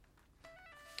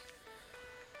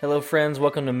Hello, friends.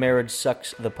 Welcome to Marriage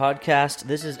Sucks, the podcast.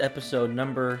 This is episode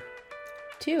number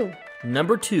 2.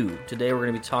 Today we're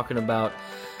going to be talking about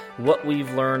what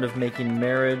we've learned of making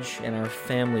marriage and our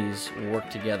families work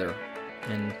together.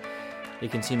 And it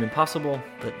can seem impossible,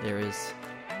 but there is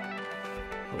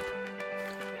hope.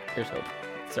 There's hope.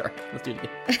 Sorry, let's do it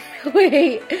again.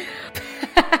 Wait.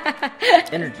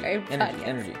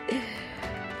 Energy.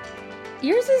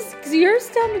 Yours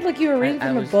sounded like you were reading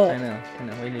from a book. I know.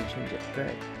 We need to change it. Go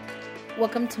ahead.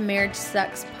 Welcome to Marriage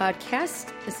Sucks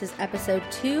podcast. This is episode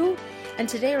 2, and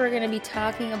today we're going to be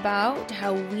talking about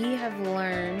how we have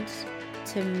learned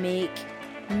to make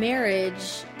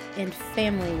marriage and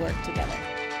family work together.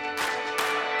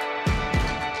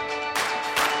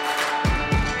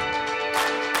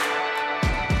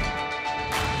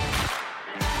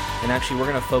 And actually, we're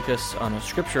going to focus on a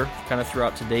scripture kind of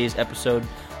throughout today's episode.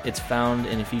 It's found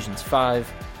in Ephesians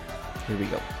 5. Here we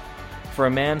go. For a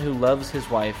man who loves his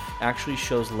wife actually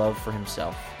shows love for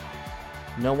himself.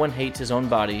 No one hates his own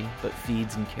body, but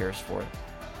feeds and cares for it,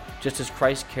 just as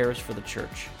Christ cares for the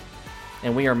church.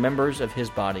 And we are members of his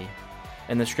body.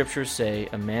 And the scriptures say,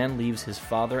 a man leaves his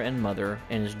father and mother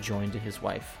and is joined to his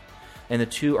wife, and the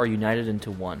two are united into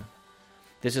one.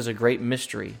 This is a great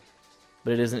mystery,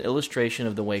 but it is an illustration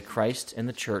of the way Christ and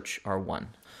the church are one.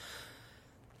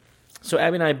 So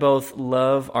Abby and I both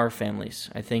love our families.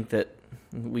 I think that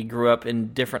we grew up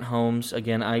in different homes.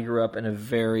 Again, I grew up in a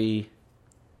very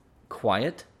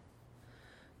quiet,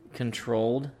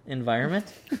 controlled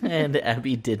environment, and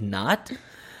Abby did not.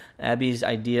 Abby's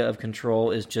idea of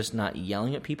control is just not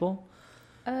yelling at people.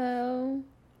 Oh.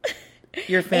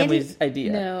 Your family's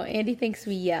idea. No, Andy thinks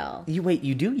we yell.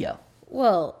 You do yell.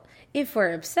 Well, if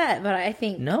we're upset, but I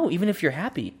think... No, even if you're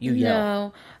happy, you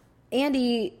yell. No.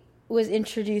 Andy was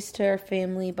introduced to our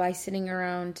family by sitting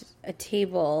around a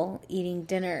table eating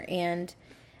dinner, and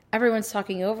everyone's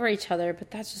talking over each other, but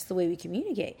that's just the way we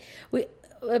communicate.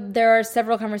 There are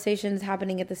several conversations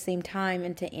happening at the same time,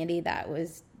 and to Andy that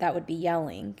would be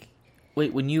yelling.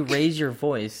 Wait, when you raise your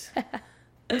voice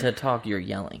to talk, you're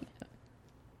yelling.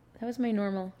 That was my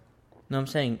normal. No, I'm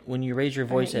saying when you raise your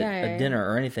voice at a dinner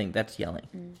or anything, that's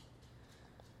yelling.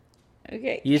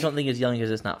 Okay. You just don't think it's yelling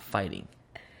because it's not fighting.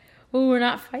 Well, we're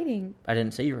not fighting. I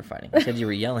didn't say you were fighting. I said you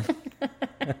were yelling.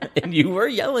 And you were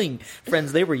yelling.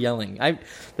 Friends, they were yelling.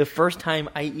 The first time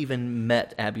I even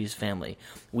met Abby's family,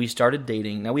 we started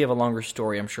dating. Now, we have a longer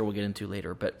story I'm sure we'll get into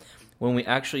later. But when we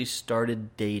actually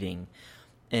started dating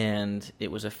and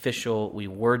it was official, we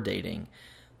were dating,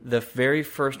 the very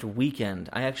first weekend,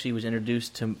 I actually was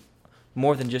introduced to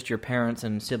more than just your parents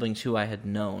and siblings who I had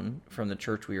known from the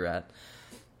church we were at.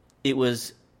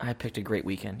 I picked a great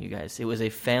weekend, you guys. It was a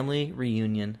family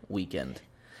reunion weekend.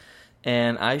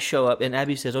 And I show up, and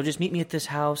Abby says, just meet me at this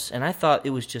house. And I thought it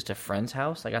was just a friend's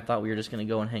house. I thought we were just going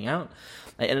to go and hang out.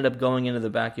 I ended up going into the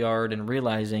backyard and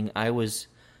realizing I was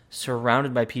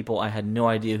surrounded by people. I had no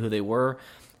idea who they were.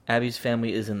 Abby's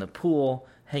family is in the pool,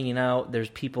 hanging out. There's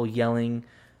people yelling.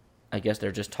 I guess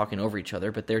they're just talking over each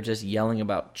other, but they're just yelling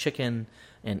about chicken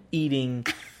and eating.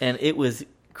 And it was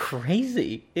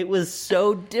crazy. It was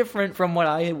so different from what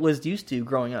I was used to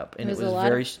growing up, and it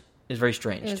was very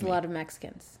strange. It was a lot of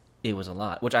Mexicans. It was a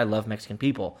lot, which I love Mexican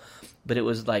people, but it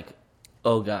was like,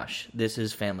 oh gosh, this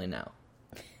is family now.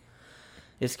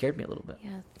 It scared me a little bit.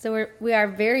 Yeah, so we are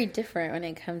very different when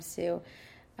it comes to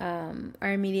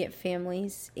our immediate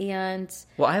families, and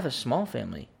well, I have a small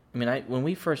family. I mean, when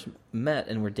we first met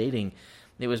and were dating,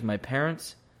 it was my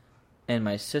parents and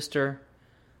my sister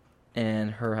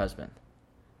and her husband.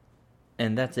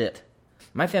 And that's it.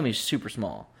 My family's super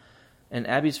small, and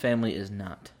Abby's family is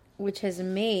not. Which has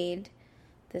made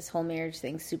this whole marriage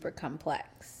thing super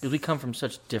complex. Because we come from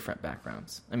such different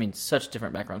backgrounds.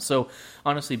 So,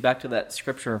 honestly, back to that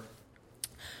scripture,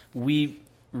 we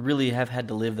really have had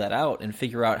to live that out and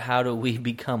figure out, how do we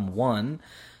become one?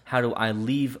 How do I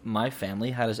leave my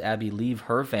family? How does Abby leave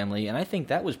her family? And I think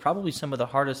that was probably some of the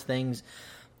hardest things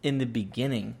in the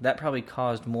beginning. That probably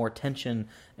caused more tension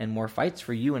and more fights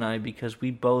for you and I, because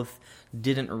we both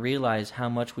didn't realize how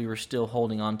much we were still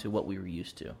holding on to what we were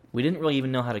used to. We didn't really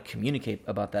even know how to communicate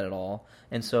about that at all.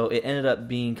 And so it ended up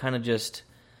being kind of just,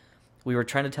 we were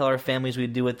trying to tell our families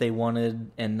we'd do what they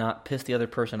wanted and not piss the other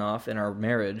person off in our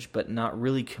marriage, but not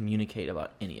really communicate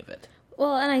about any of it.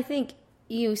 Well, and I think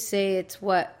you say it's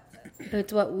what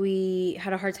we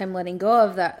had a hard time letting go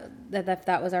of,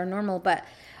 that was our normal, but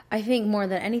I think more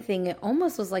than anything, it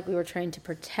almost was like we were trying to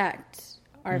protect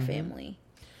our family.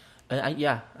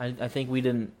 I think we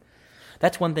didn't.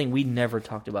 That's one thing we never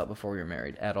talked about before we were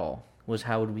married at all, was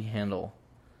how would we handle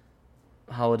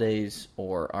holidays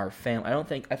or our family.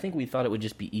 I think we thought it would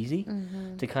just be easy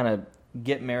to kind of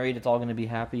get married, it's all going to be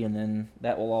happy, and then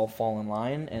that will all fall in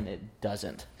line, and it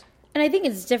doesn't. And I think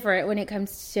it's different when it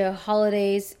comes to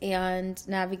holidays and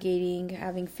navigating,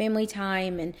 having family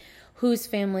time and whose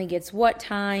family gets what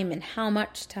time and how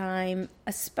much time,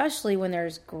 especially when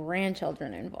there's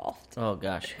grandchildren involved. Oh,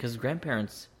 gosh, because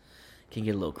grandparents can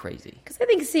get a little crazy. Because I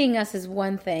think seeing us is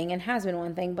one thing and has been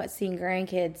one thing, but seeing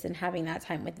grandkids and having that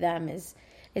time with them is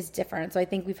different. So I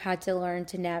think we've had to learn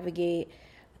to navigate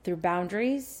through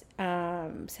boundaries,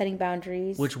 setting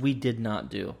boundaries. Which we did not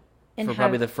do. And for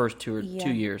probably the first 2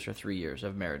 years or 3 years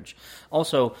of marriage.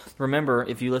 Also, remember,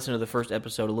 if you listen to the first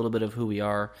episode, a little bit of who we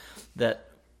are, that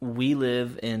we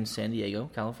live in San Diego,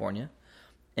 California,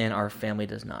 and our family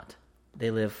does not.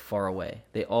 They live far away.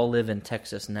 They all live in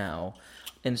Texas now.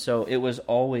 And so it was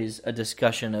always a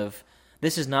discussion of,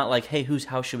 this is not like, hey, whose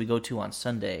house should we go to on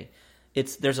Sunday?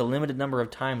 There's a limited number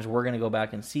of times we're going to go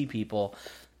back and see people.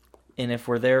 And if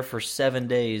we're there for 7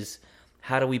 days,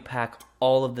 how do we pack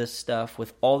all of this stuff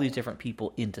with all these different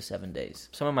people into 7 days?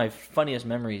 Some of my funniest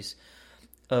memories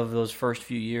of those first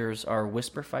few years are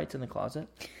whisper fights in the closet.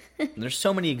 There's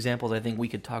so many examples I think we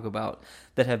could talk about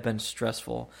that have been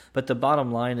stressful. But the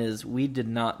bottom line is we did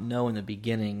not know in the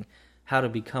beginning how to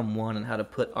become one and how to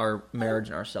put our marriage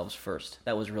and ourselves first.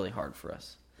 That was really hard for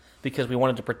us because we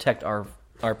wanted to protect our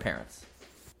parents.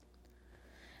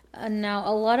 Now,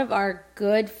 a lot of our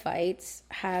good fights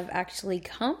have actually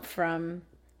come from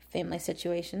family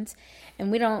situations,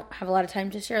 and we don't have a lot of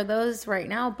time to share those right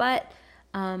now, but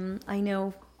I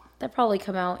know they'll probably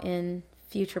come out in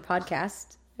future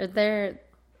podcasts.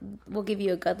 We'll give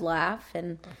you a good laugh,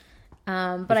 and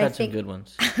but I think some good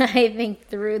ones. I think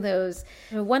through those,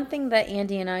 one thing that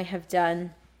Andy and I have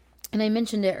done, and I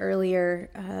mentioned it earlier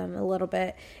a little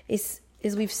bit, is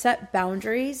we've set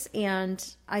boundaries,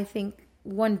 and I think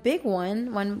one big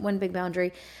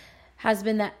boundary has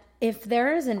been that if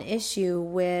there is an issue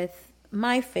with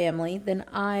my family, then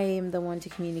I am the one to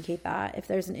communicate that. If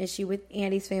there's an issue with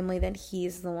Andy's family, then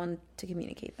he's the one to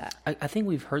communicate that. I think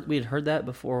we had heard that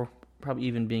before, probably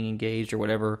even being engaged or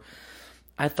whatever.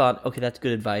 I thought, okay, that's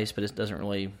good advice, but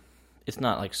it's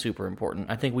not like super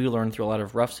important. I think we learned through a lot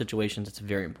of rough situations, it's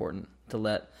very important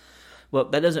well,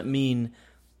 that doesn't mean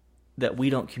that we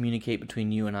don't communicate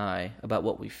between you and I about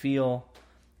what we feel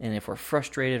and if we're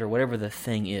frustrated or whatever the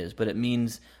thing is, but it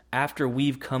means after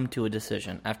we've come to a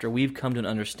decision, after we've come to an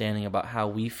understanding about how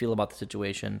we feel about the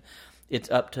situation,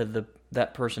 it's up to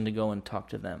that person to go and talk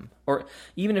to them. Or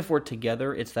even if we're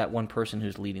together, it's that one person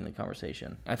who's leading the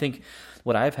conversation. I think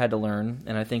what I've had to learn,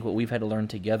 and I think what we've had to learn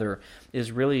together,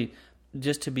 is really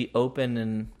just to be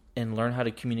open and learn how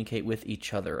to communicate with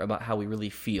each other about how we really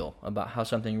feel, about how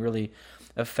something really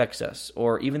affects us.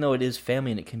 Or even though it is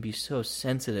family and it can be so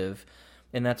sensitive,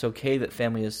 and that's okay that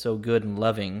family is so good and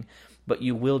loving, but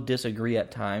you will disagree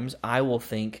at times. I will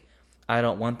think, I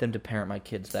don't want them to parent my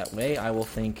kids that way. I will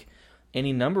think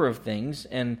any number of things,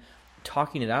 and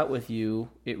talking it out with you,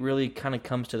 it really kind of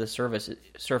comes to the surface.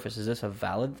 Is this a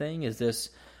valid thing? Is this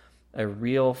a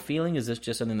real feeling? Is this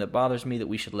just something that bothers me that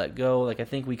we should let go? I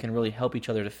think we can really help each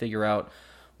other to figure out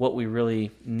what we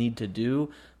really need to do,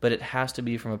 but it has to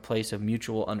be from a place of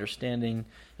mutual understanding,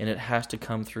 and it has to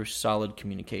come through solid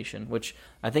communication, which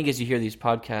I think as you hear these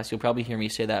podcasts, you'll probably hear me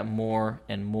say that more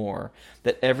and more,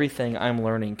 that everything I'm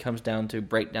learning comes down to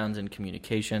breakdowns in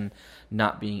communication,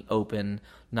 not being open,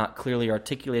 not clearly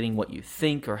articulating what you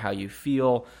think or how you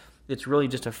feel. It's really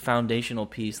just a foundational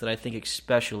piece that I think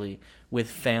especially with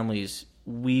families,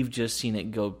 we've just seen it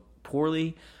go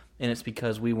poorly, and it's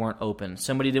because we weren't open.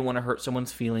 Somebody didn't want to hurt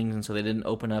someone's feelings, and so they didn't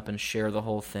open up and share the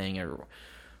whole thing, or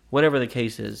whatever the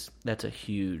case is. That's a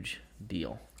huge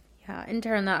deal. Yeah, in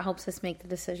turn, that helps us make the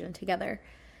decision together.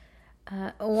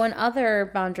 One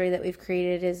other boundary that we've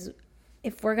created is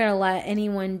if we're going to let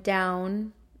anyone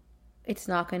down, it's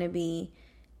not going to be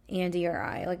Andy or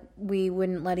I. We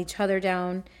wouldn't let each other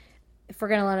down. If we're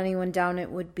going to let anyone down, it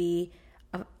would be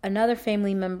another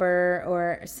family member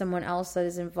or someone else that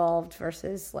is involved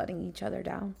versus letting each other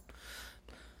down.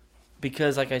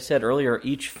 Because like I said earlier,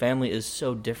 each family is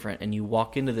so different, and you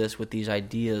walk into this with these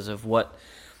ideas of what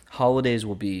holidays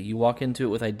will be. You walk into it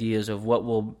with ideas of what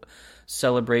will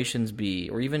celebrations be,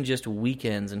 or even just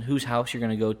weekends and whose house you're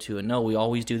going to go to. And no, we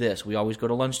always do this. We always go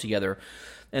to lunch together.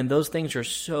 And those things are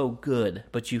so good,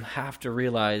 but you have to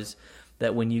realize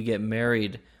that when you get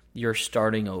married, you're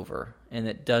starting over, and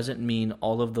it doesn't mean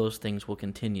all of those things will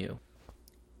continue.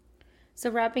 So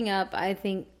wrapping up, I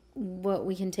think what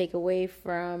we can take away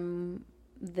from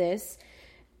this,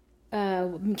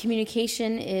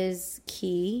 communication is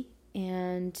key,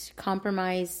 and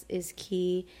compromise is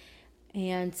key,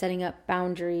 and setting up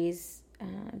boundaries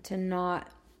to not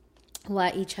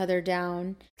let each other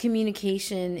down.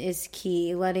 Communication is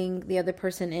key, letting the other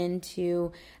person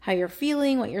into how you're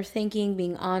feeling, what you're thinking,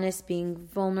 being honest, being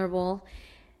vulnerable.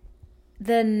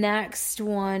 The next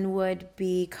one would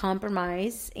be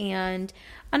compromise and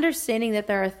understanding that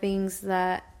there are things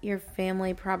that your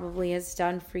family probably has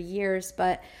done for years,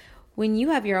 but when you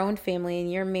have your own family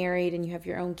and you're married and you have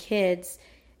your own kids,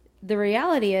 the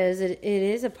reality is it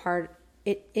is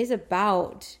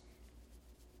about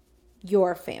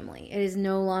your family. It is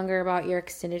no longer about your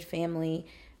extended family.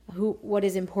 What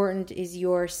is important is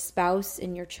your spouse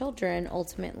and your children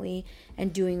ultimately,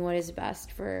 and doing what is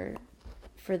best for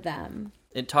them.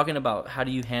 And talking about how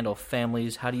do you handle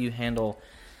families, how do you handle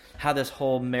how this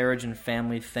whole marriage and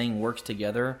family thing works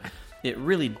together, it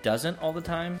really doesn't all the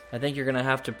time. I think you're going to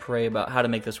have to pray about how to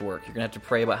make this work. You're going to have to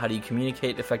pray about how do you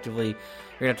communicate effectively.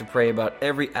 You're going to have to pray about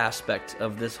every aspect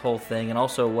of this whole thing, and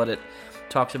also what it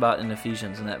talks about in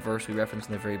Ephesians, in that verse we referenced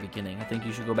in the very beginning. I think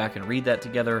you should go back and read that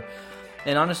together,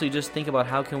 and honestly just think about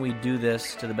how can we do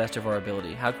this to the best of our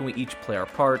ability. How can we each play our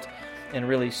part and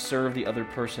really serve the other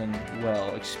person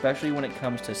well, especially when it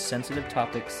comes to sensitive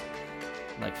topics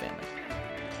like family.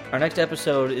 Our next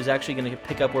episode is actually going to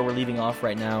pick up where we're leaving off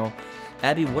right now.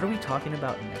 Abby, what are we talking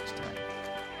about next time?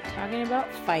 Talking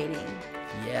about fighting.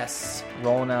 Yes,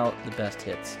 rolling out the best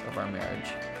hits of our marriage.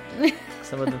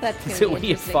 Some of the things be that we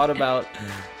have thought about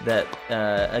that,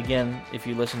 again, if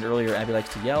you listened earlier, Abby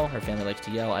likes to yell, her family likes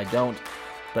to yell, I don't,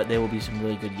 but there will be some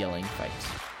really good yelling fights.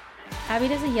 Abby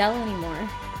doesn't yell anymore.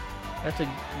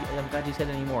 I'm glad you said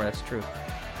anymore, that's true.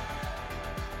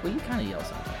 Well, you kind of yell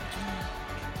sometimes.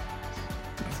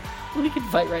 We could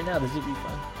fight right now, this would be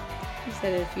fun. You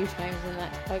said it a few times in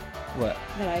that talk. What?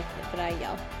 That I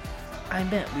yell. I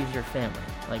meant with your family,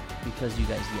 like because you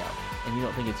guys yell, and you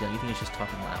don't think it's yelling, you think it's just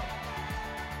talking loud.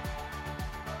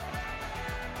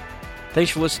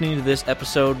 Thanks for listening to this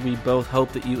episode. We both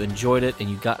hope that you enjoyed it and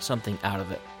you got something out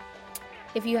of it.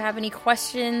 If you have any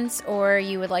questions or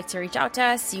you would like to reach out to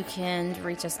us, you can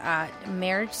reach us at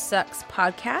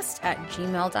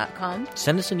marriagesuckspodcast@gmail.com.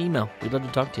 Send us an email. We'd love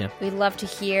to talk to you. We'd love to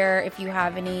hear if you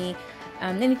have any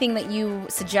anything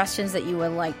suggestions that you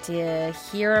would like to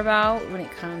hear about when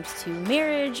it comes to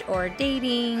marriage or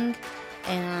dating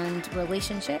and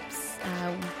relationships.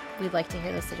 We'd like to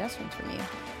hear those suggestions from you.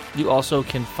 You also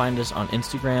can find us on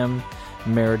Instagram,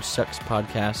 Marriage Sucks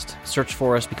Podcast. Search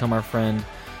for us, become our friend.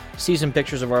 See some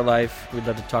pictures of our life. We'd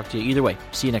love to talk to you. Either way,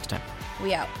 see you next time.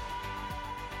 We out.